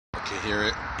Okay,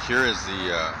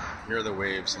 here are the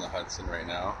waves in the Hudson right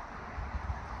now.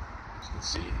 As you can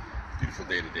see, beautiful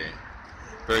day today.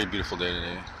 Very beautiful day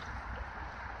today.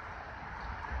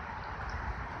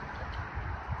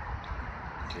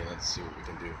 Okay, let's see what we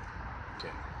can do.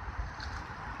 Okay.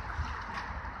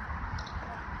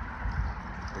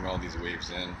 Bring all these waves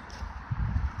in.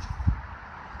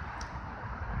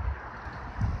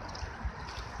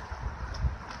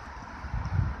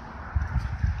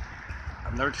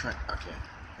 I've never tried. Okay,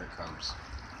 here it comes.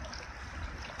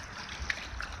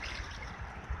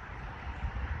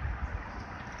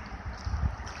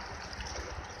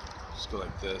 Just go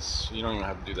like this. You don't even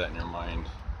have to do that in your mind.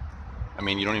 I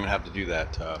mean, you don't even have to do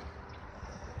that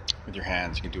with your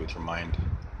hands. You can do it with your mind.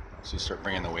 So you start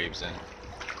bringing the waves in.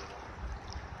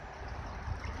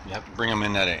 You have to bring them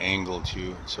in at an angle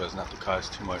too, so as not to cause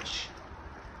too much.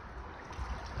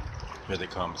 Here they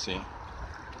come, see?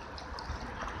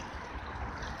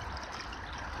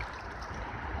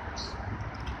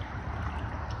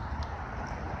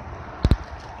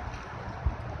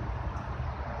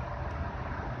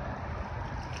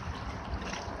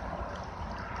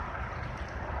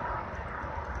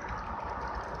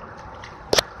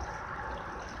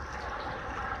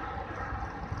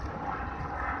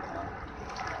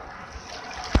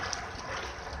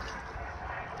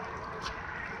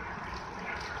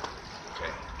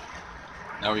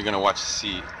 Now you're going to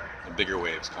see the bigger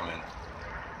waves come in.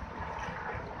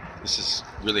 This is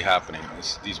really happening.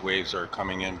 These waves are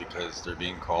coming in because they're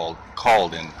being called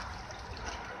in.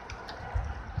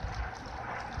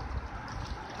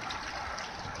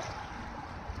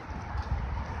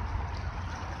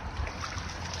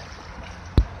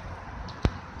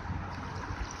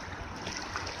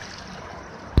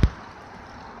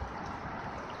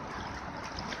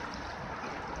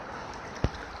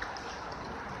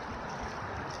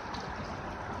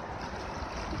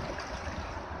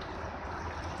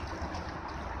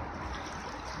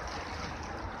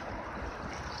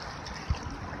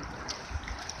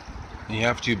 You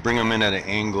have to bring them in at an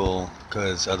angle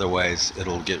because otherwise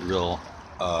it'll get real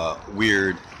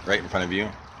weird right in front of you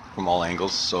from all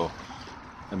angles. So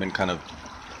I've been kind of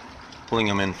pulling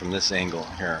them in from this angle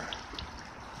here.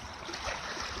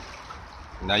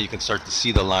 Now you can start to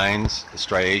see the lines, the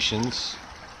striations.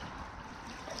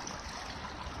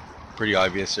 Pretty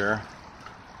obvious there.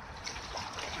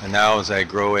 And now as I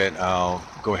grow it, I'll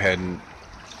go ahead and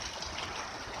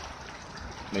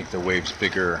make the waves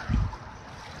bigger.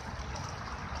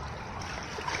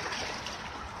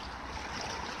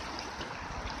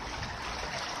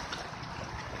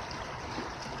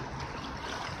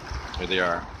 Here they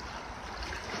are.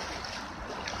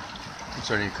 It's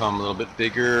starting to come a little bit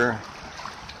bigger.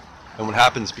 And what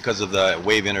happens because of the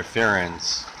wave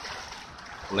interference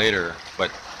later,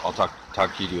 but I'll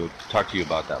talk to you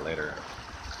about that later.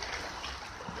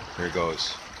 Here it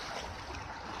goes.